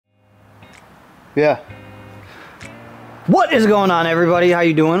Yeah. What is going on, everybody? How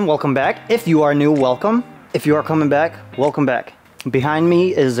you doing? Welcome back. If you are new, welcome. If you are coming back, welcome back. Behind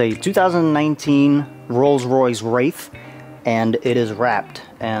me is a 2019 Rolls-Royce Wraith, and it is wrapped.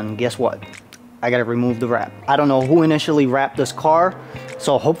 And guess what? I gotta remove the wrap. I don't know who initially wrapped this car,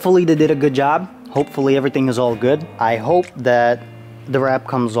 so hopefully they did a good job. Hopefully everything is all good. I hope that the wrap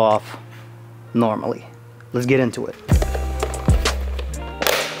comes off normally. Let's get into it.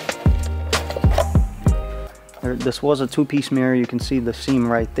 This was a two-piece mirror. You can see the seam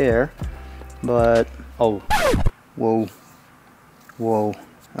right there, but oh, whoa, whoa,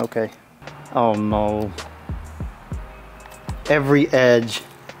 okay. Oh no, every edge.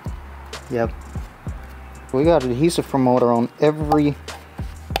 Yep, we got adhesive promoter on every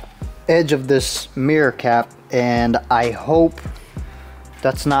edge of this mirror cap, and I hope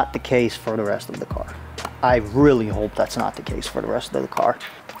that's not the case for the rest of the car. I really hope that's not the case for the rest of the car.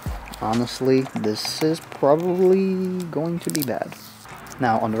 Honestly, this is probably going to be bad.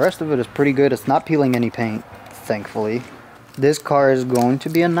 Now, on the rest of it is pretty good. It's not peeling any paint, thankfully. This car is going to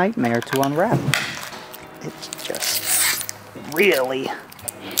be a nightmare to unwrap. It's just really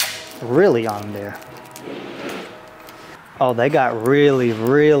on there. Oh, they got really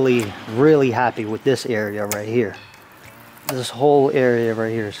happy with this area right here. This whole area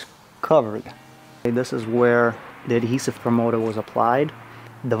right here is covered. This is where the adhesive promoter was applied.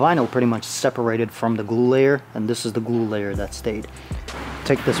 The vinyl pretty much separated from the glue layer, and this is the glue layer that stayed.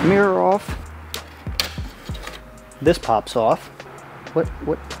 Take this mirror off. This pops off.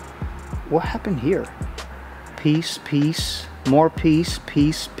 What happened here? Piece, piece, more piece,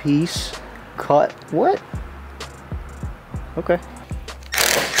 piece, piece, cut. What? Okay.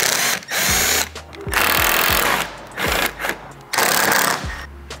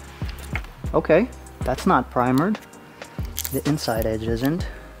 Okay, that's not primered. The inside edge isn't.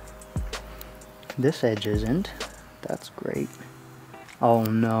 This edge isn't. That's great. Oh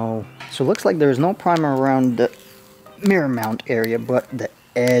no. So it looks like there's no primer around the mirror mount area, but the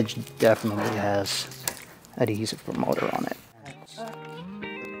edge definitely has adhesive promoter on it.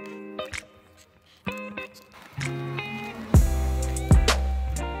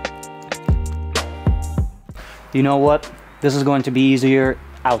 You know what? This is going to be easier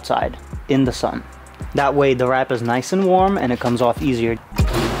outside, in the sun. That way the wrap is nice and warm and it comes off easier.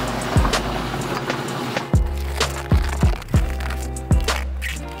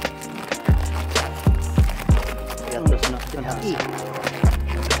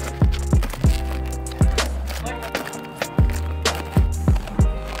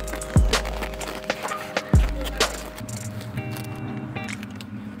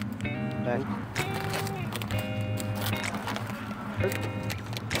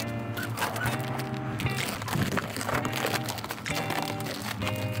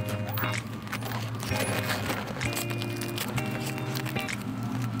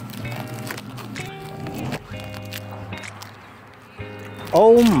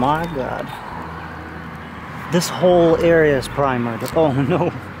 Oh my god. This whole area is primered. Oh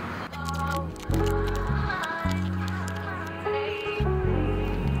no.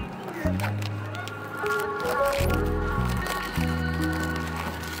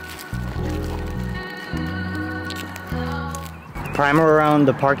 Primer around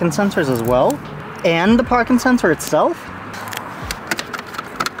the parking sensors as well? And the parking sensor itself?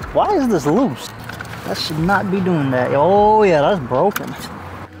 Why is this loose? That should not be doing that. Oh yeah, that's broken.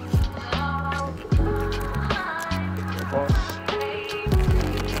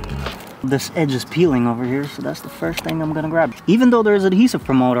 This edge is peeling over here, so that's the first thing I'm gonna grab. Even though there's adhesive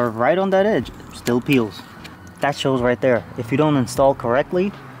promoter right on that edge, it still peels. That shows right there. If you don't install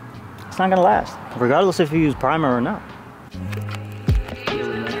correctly, it's not gonna last, regardless if you use primer or not.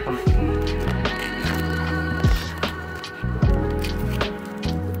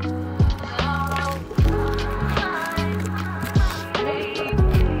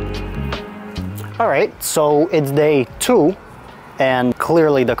 Alright, so it's day 2, and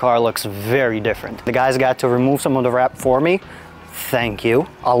clearly the car looks very different. The guys got to remove some of the wrap for me. Thank you.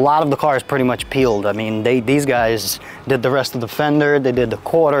 A lot of the car is pretty much peeled. I mean, these guys did the rest of the fender, they did the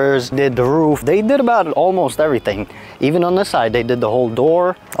quarters, did the roof. They did about almost everything. Even on this side, they did the whole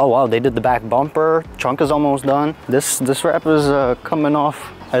door. Oh wow, they did the back bumper. Trunk is almost done. This wrap is coming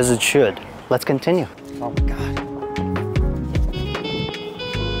off as it should. Let's continue. Oh my god.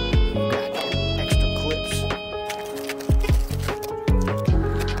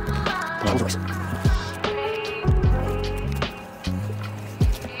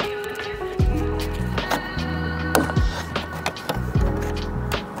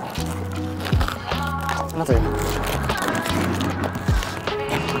 Nothing.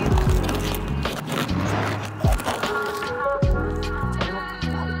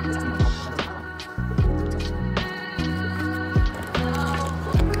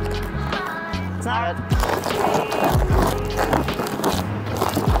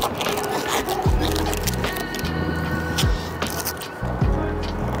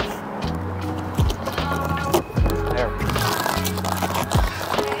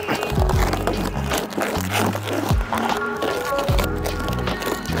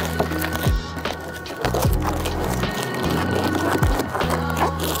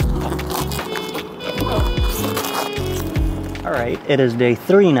 Alright, it is day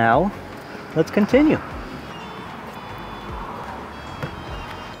 3 now. Let's continue.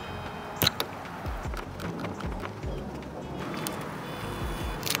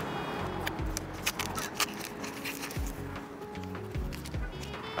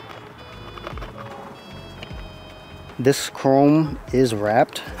 This chrome is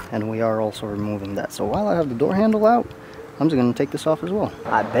wrapped, and we are also removing that. So while I have the door handle out, I'm just gonna take this off as well.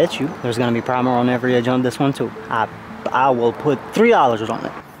 I bet you there's gonna be primer on every edge on this one too. I will put $3 on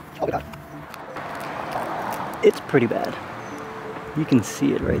it. Oh my God. It's pretty bad. You can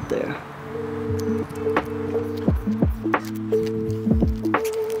see it right there.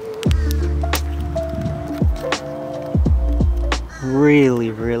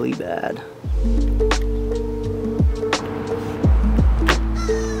 Really, really bad.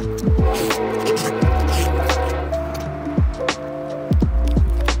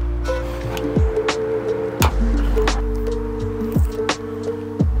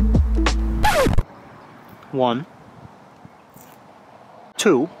 One,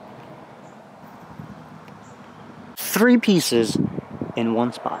 two, 3 pieces in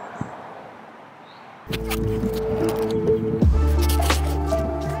one spot.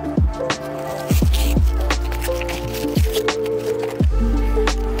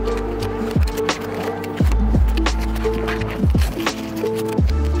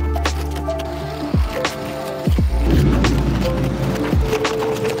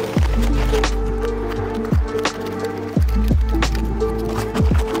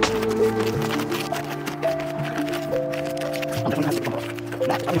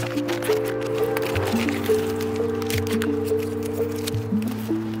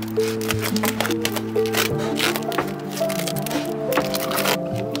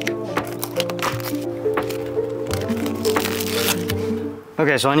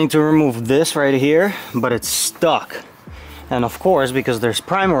 Okay, so I need to remove this right here, but it's stuck. And of course, because there's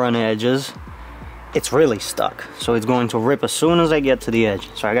primer on the edges, it's really stuck. So it's going to rip as soon as I get to the edge.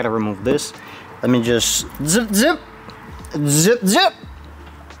 So I gotta remove this. Let me just zip, zip, zip, zip,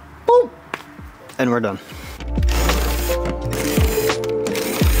 boop, and we're done.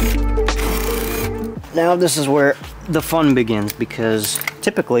 Now this is where the fun begins, because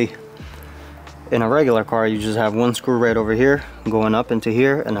typically in a regular car you just have 1 screw right over here going up into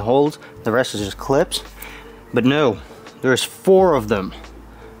here and it holds. The rest is just clips. But no, there's 4 of them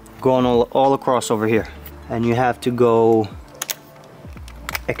going all across over here. And you have to go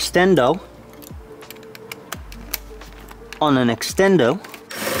extendo on an extendo.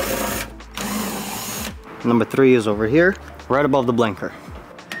 Number 3 is over here, right above the blinker.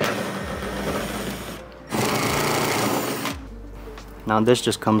 Now this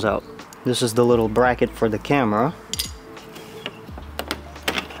just comes out. This is the little bracket for the camera.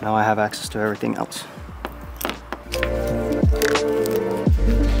 Now I have access to everything else.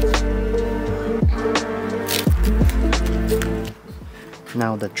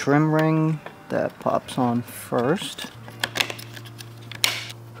 Now the trim ring that pops on first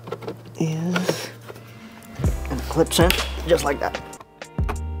is, and it clips in just like that.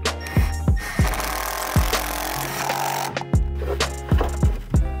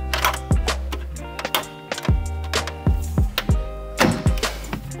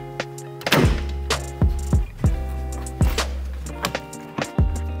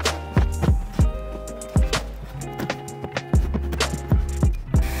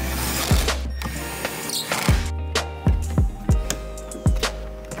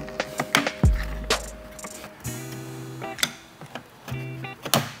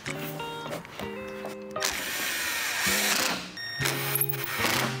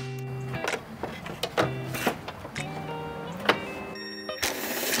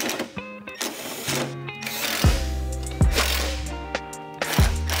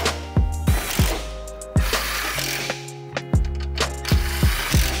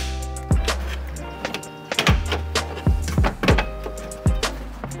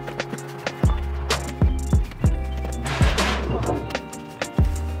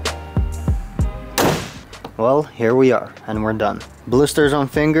 Well, here we are, and we're done. Blisters on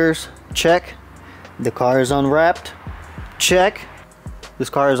fingers, check. The car is unwrapped, check.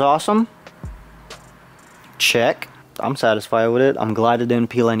 This car is awesome, check. I'm satisfied with it. I'm glad it didn't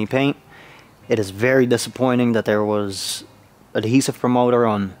peel any paint. It is very disappointing that there was adhesive promoter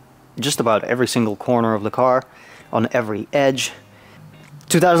on just about every single corner of the car, on every edge.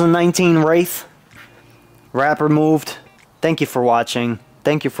 2019 Wraith, wrap removed. Thank you for watching.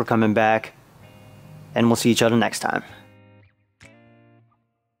 Thank you for coming back. And we'll see each other next time.